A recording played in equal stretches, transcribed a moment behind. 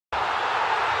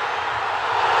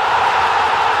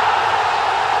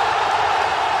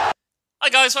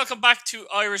guys, welcome back to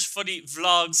Irish Footy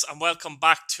Vlogs and welcome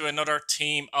back to another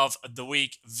Team of the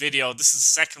Week video. This is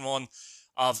the second one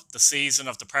of the season,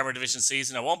 of the Premier Division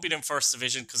season. I won't be doing First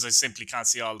Division because I simply can't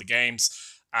see all the games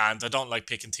and I don't like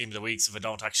picking Team of the Weeks if I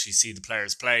don't actually see the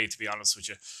players play, to be honest with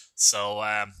you. So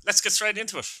let's get straight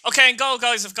into it. Okay, in goal,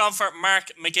 guys, I've gone for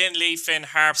Mark McGinley, Finn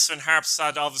Harps. Finn Harps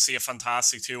had obviously a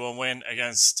fantastic 2-1 win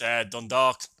against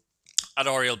Dundalk at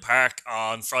Oriel Park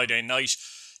on Friday night.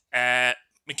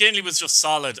 McGinley was just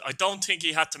solid. I don't think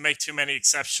he had to make too many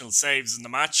exceptional saves in the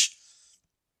match.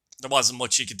 There wasn't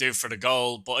much he could do for the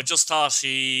goal, but I just thought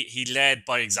he led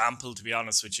by example, to be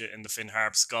honest with you, in the Finn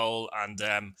Harps goal. And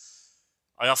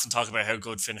I often talk about how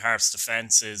good Finn Harps'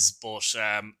 defence is, but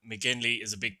McGinley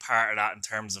is a big part of that in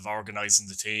terms of organising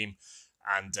the team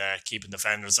and keeping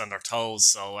defenders on their toes.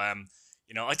 So,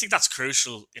 I think that's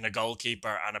crucial in a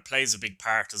goalkeeper, and it plays a big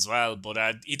part as well.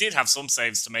 But he did have some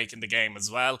saves to make in the game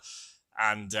as well.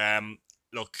 And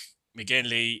look,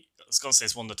 McGinley, I was going to say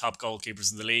he's one of the top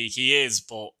goalkeepers in the league. He is,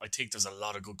 but I think there's a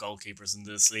lot of good goalkeepers in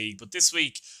this league. But this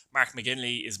week, Mark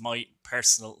McGinley is my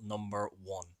personal number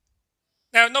one.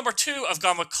 Now, number two, I've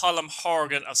gone with Colm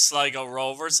Horgan of Sligo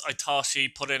Rovers. I thought he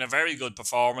put in a very good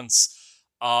performance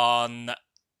on,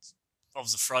 what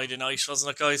was it, Friday night,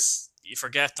 wasn't it, guys? You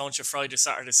forget, don't you, Friday,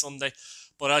 Saturday, Sunday.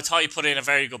 But I thought he put in a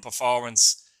very good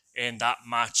performance in that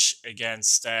match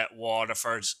against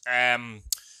Waterford.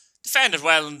 Defended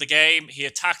well in the game. He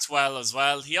attacked well as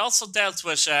well. He also dealt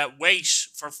with weight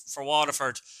for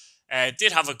Waterford.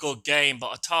 Did have a good game, but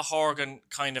I thought Horgan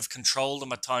kind of controlled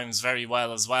him at times very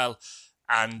well as well.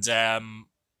 And,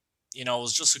 it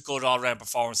was just a good all-round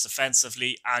performance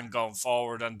defensively and going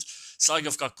forward. And Sligo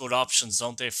have got good options,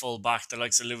 don't they? Full back, the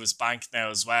likes of Lewis Bank now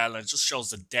as well. And it just shows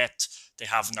the depth they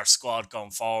have in their squad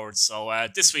going forward. So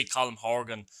this week, Colm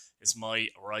Horgan is my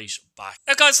right back.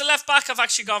 Now, guys, the left back, I've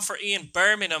actually gone for Ian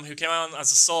Birmingham, who came on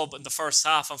as a sub in the first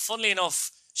half. And funnily enough,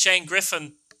 Shane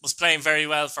Griffin was playing very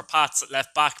well for Pats at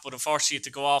left back, but unfortunately had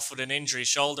to go off with an injury,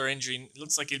 shoulder injury. It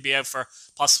looks like he'll be out for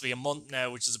possibly a month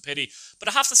now, which is a pity. But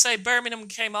I have to say, Birmingham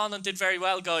came on and did very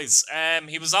well, guys.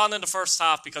 He was on in the first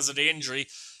half because of the injury.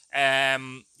 Pats,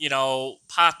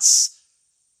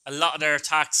 a lot of their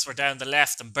attacks were down the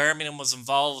left, and Birmingham was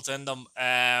involved in them.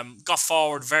 Got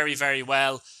forward very, very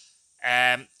well.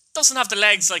 Doesn't have the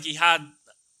legs like he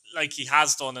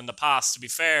has done in the past, to be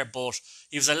fair, but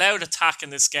he was allowed attack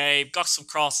in this game, got some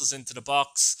crosses into the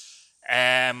box,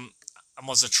 and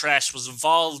was a threat, was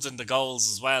involved in the goals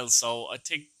as well. So I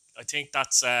think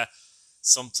that's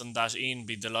something that Ian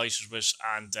be delighted with,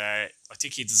 and I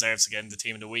think he deserves to get in the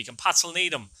team of the week. And Pats will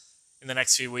need him in the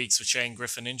next few weeks with Shane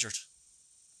Griffin injured.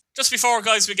 Just before,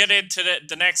 guys, we get into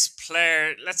the next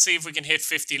player, let's see if we can hit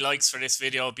 50 likes for this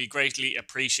video. It'd be greatly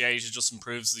appreciated. It just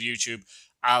improves the YouTube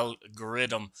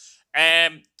algorithm.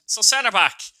 So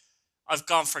centre-back, I've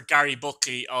gone for Gary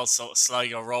Buckley, also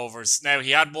Sligo Rovers. Now,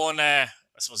 he had one, I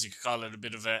suppose you could call it a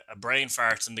bit of a brain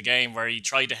fart in the game, where he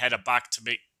tried to head it back to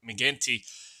McGinty,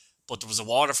 but there was a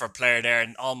Waterford player there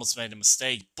and almost made a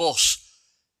mistake. But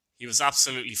he was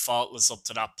absolutely faultless up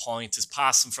to that point. His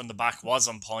passing from the back was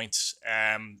on point.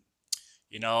 And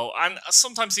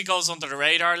sometimes he goes under the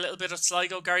radar a little bit at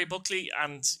Sligo, Gary Buckley.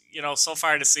 And, so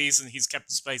far this season, he's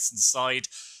kept his place inside,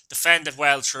 defended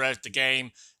well throughout the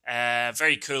game.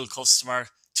 Very cool customer.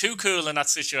 Too cool in that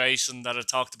situation that I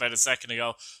talked about a second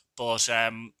ago. But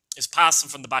his passing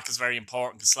from the back is very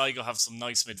important because Sligo have some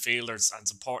nice midfielders, and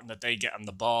it's important that they get on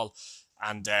the ball.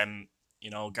 And,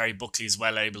 Gary Buckley is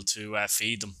well able to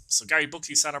feed them. So Gary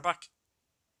Buckley, centre-back.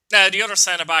 Now, the other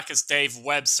centre-back is Dave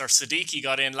Webster. Siddiqui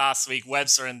got in last week,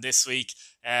 Webster in this week.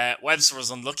 Webster was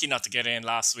unlucky not to get in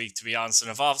last week, to be honest. And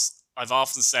I've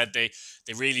often said they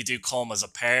really do come as a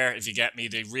pair, if you get me.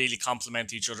 They really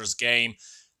complement each other's game,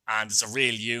 and it's a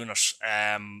real unit.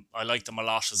 I like them a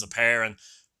lot as a pair.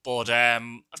 But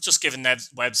I've just given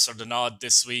Webster the nod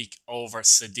this week over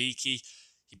Siddiqui.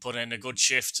 He put in a good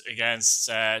shift against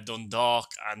Dundalk,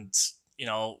 and,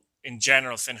 in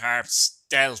general, Finn Harps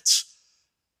dealt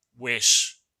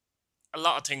with a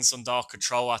lot of things Dundalk could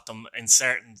throw at them in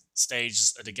certain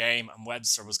stages of the game, and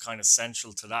Webster was kind of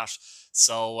central to that.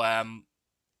 So,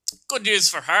 good news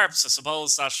for Harps, I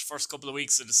suppose, that first couple of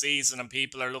weeks of the season, and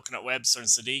people are looking at Webster and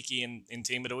Siddiqui in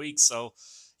Team of the Week. So,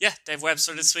 yeah, Dave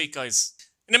Webster this week, guys.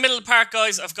 In the middle of the park,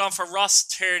 guys, I've gone for Ross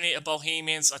Tierney of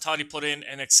Bohemians. I thought he put in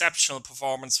an exceptional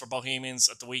performance for Bohemians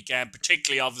at the weekend,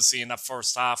 particularly, obviously, in that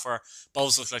first half where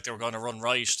Bows looked like they were going to run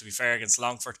right, to be fair, against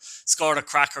Longford. Scored a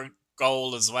cracker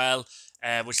goal as well,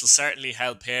 which will certainly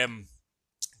help him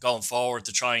going forward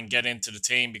to try and get into the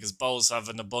team, because Bows have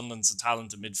an abundance of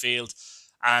talent in midfield.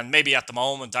 And maybe at the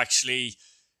moment, actually,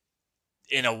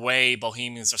 in a way,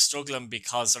 Bohemians are struggling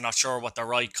because they're not sure what the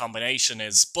right combination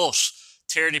is. But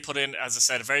Tierney put in, as I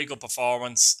said, a very good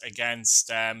performance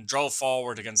against, drove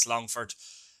forward against Longford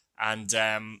and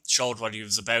showed what he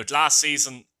was about. Last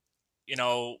season,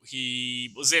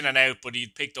 he was in and out, but he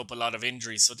picked up a lot of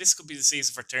injuries. So this could be the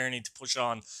season for Tierney to push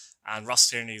on. And Ross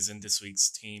Tierney is in this week's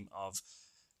Team of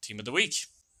the Week.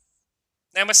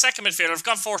 Now, my second midfielder, I've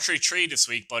gone 4-3-3 this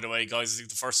week, by the way, guys. I think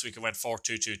the first week I went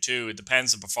 4-2-2-2. It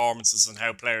depends on performances and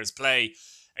how players play,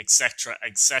 etc.,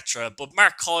 etc. But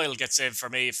Mark Coyle gets in for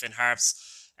me, Finn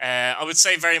Harps. I would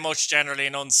say very much generally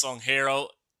an unsung hero.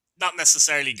 Not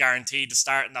necessarily guaranteed to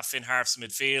start in that Finn Harps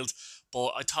midfield, but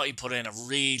I thought he put in a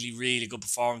really, really good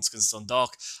performance against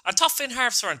Dundalk. I thought Finn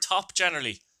Harps were on top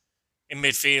generally in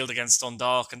midfield against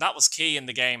Dundalk, and that was key in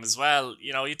the game as well.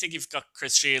 You think you've got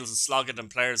Chris Shields and Sloggett and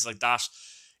players like that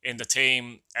in the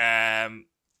team.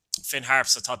 Finn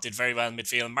Harps, I thought, did very well in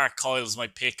midfield. Mark Coyle was my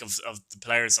pick of the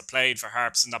players that played for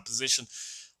Harps in that position.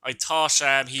 I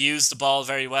thought he used the ball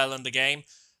very well in the game.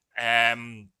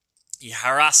 He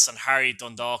harassed and harried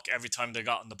Dundalk every time they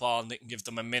got on the ball and didn't give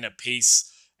them a minute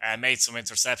piece. Made some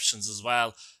interceptions as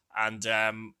well. And,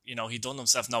 he done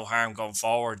himself no harm going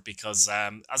forward because,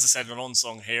 as I said, an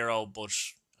unsung hero, but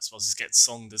I suppose he's getting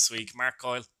sung this week. Mark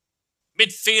Coyle.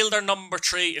 Midfielder number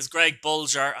 3 is Greg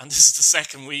Bulger, and this is the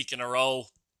second week in a row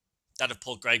that have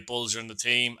put Greg Bulger in the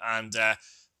team. And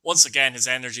once again, his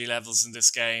energy levels in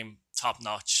this game, top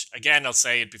notch. Again, I'll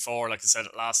say it before, like I said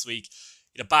it last week.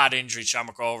 He had a bad injury,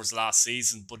 Shamrock Rovers, last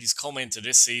season, but he's come into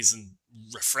this season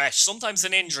refreshed. Sometimes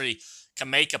an injury can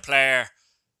make a player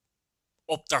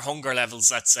up their hunger levels,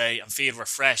 let's say, and feel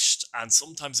refreshed, and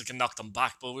sometimes it can knock them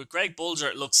back. But with Greg Bulger,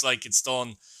 it looks like it's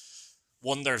done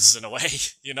wonders in a way,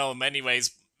 in many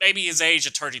ways. Maybe his age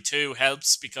at 32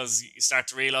 helps because you start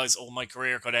to realise, my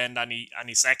career could end any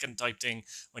second type thing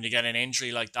when you get an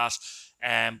injury like that.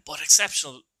 But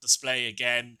exceptional display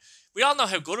again. We all know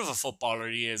how good of a footballer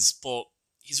he is, but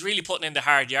he's really putting in the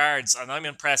hard yards, and I'm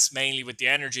impressed mainly with the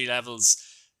energy levels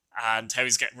and how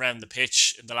he's getting around the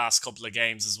pitch in the last couple of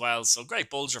games as well. So Greg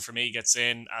Bulger for me gets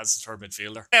in as the third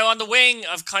midfielder. Now on the wing,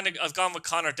 I've gone with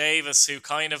Connor Davis, who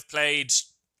kind of played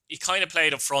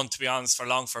up front, to be honest, for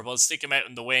Longford. But I'll stick him out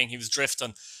in the wing. He was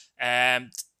drifting. To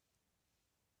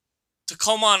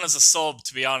come on as a sub,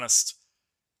 to be honest,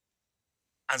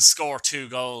 and score 2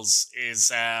 goals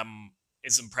is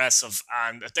impressive.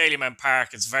 And at Dalymount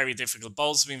Park, it's very difficult.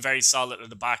 Bowles have been very solid at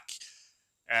the back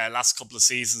last couple of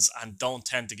seasons and don't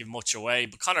tend to give much away.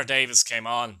 But Connor Davis came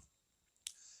on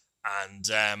and,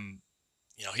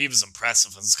 he was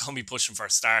impressive and is going to be pushing for a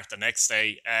start the next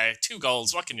day. 2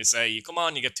 goals, what can you say? You come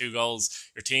on, you get 2 goals,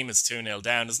 your team is 2-0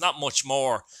 down. There's not much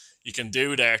more you can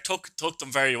do there. Took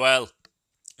them very well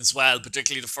as well,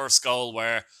 particularly the first goal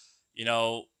where,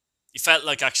 he felt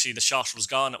like actually the shot was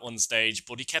gone at one stage,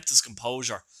 but he kept his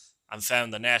composure and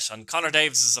found the net. And Connor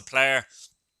Davis is a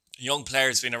young player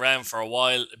who's been around for a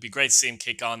while. It'd be great to see him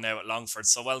kick on now at Longford.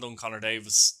 So well done, Connor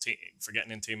Davis, for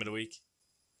getting in Team of the Week.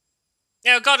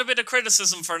 Now, I got a bit of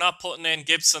criticism for not putting in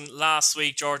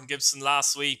Jordan Gibson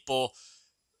last week, but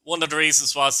one of the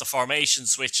reasons was the formation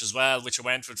switch as well, which I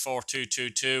went with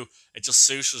 4-2-2-2. It just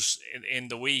suited in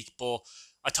the week, but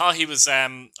I thought he was, I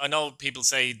know people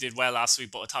say he did well last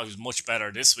week, but I thought he was much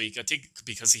better this week. I think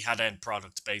because he had end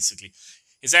product, basically.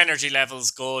 His energy level's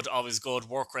good, always good,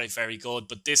 work rate very good.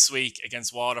 But this week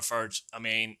against Waterford,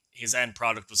 his end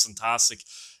product was fantastic.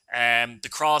 The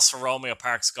cross for Romeo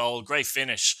Park's goal, great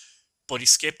finish. But he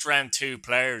skipped around 2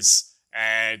 players,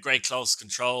 great close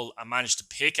control, and managed to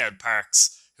pick out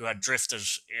Parks, who had drifted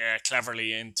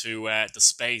cleverly into the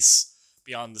space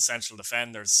beyond the central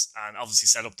defenders, and obviously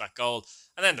set up that goal.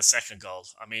 And then the second goal,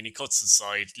 he cuts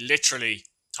inside, literally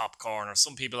top corner.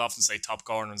 Some people often say top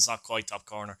corner, and it's not quite top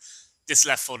corner. This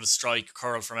left-footed strike,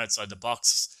 curl from outside the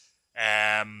box,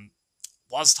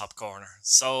 was top corner.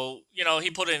 So,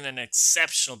 he put in an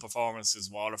exceptional performance as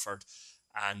Waterford,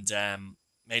 and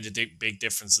made a big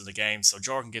difference in the game. So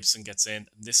Jordan Gibson gets in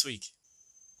this week.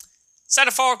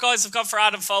 Centre forward, guys, I've gone for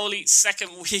Adam Foley. Second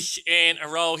week in a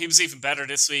row. He was even better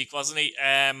this week, wasn't he?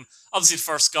 Obviously, the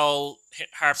first goal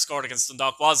Harp scored against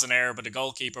Dundalk was an error by the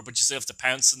goalkeeper, but you still have to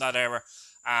pounce on that error.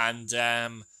 And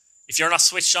if you're not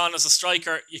switched on as a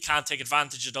striker, you can't take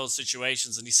advantage of those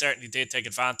situations, and he certainly did take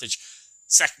advantage.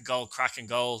 Second goal, cracking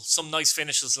goal. Some nice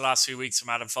finishes the last few weeks from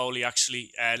Adam Foley,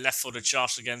 actually. Left-footed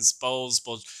shot against Bowles,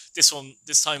 but this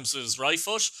time was with his right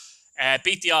foot.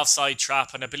 Beat the offside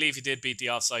trap, and I believe he did beat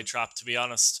the offside trap, to be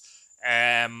honest.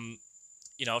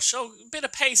 Show a bit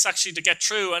of pace, actually, to get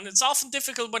through. And it's often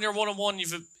difficult when you're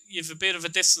 1-on-1. You've a bit of a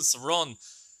distance to run.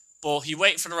 But he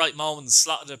waited for the right moment and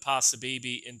slotted it past the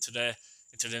BB into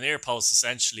into the near post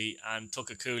essentially and took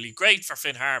a coolie. Great for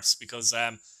Finn Harps because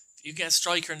if you get a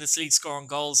striker in this league scoring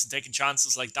goals and taking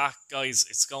chances like that, guys,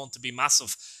 it's going to be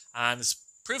massive. And it's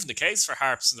proven the case for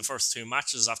Harps in the first two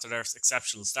matches after their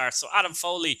exceptional start. So Adam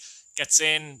Foley gets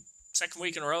in second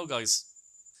week in a row, guys.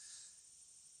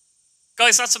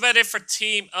 Guys, that's about it for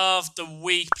Team of the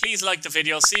Week. Please like the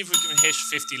video. See if we can hit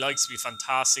 50 likes. It'd be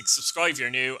fantastic. Subscribe if you're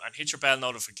new and hit your bell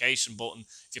notification button.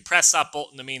 If you press that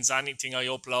button, it means anything I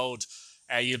upload,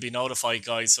 you'll be notified,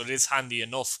 guys. So it is handy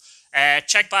enough.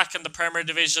 Check back in the Premier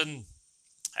Division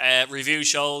review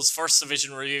shows, First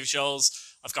Division review shows.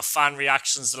 I've got fan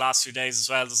reactions the last few days as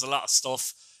well. There's a lot of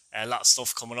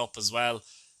stuff coming up as well.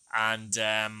 And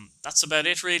that's about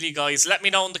it really, guys. Let me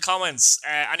know in the comments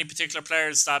any particular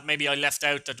players that maybe I left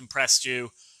out that impressed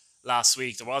you last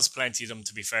week. There was plenty of them,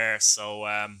 to be fair. So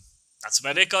that's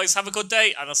about it, guys. Have a good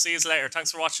day and I'll see you later.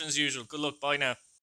 Thanks for watching as usual. Good luck. Bye now.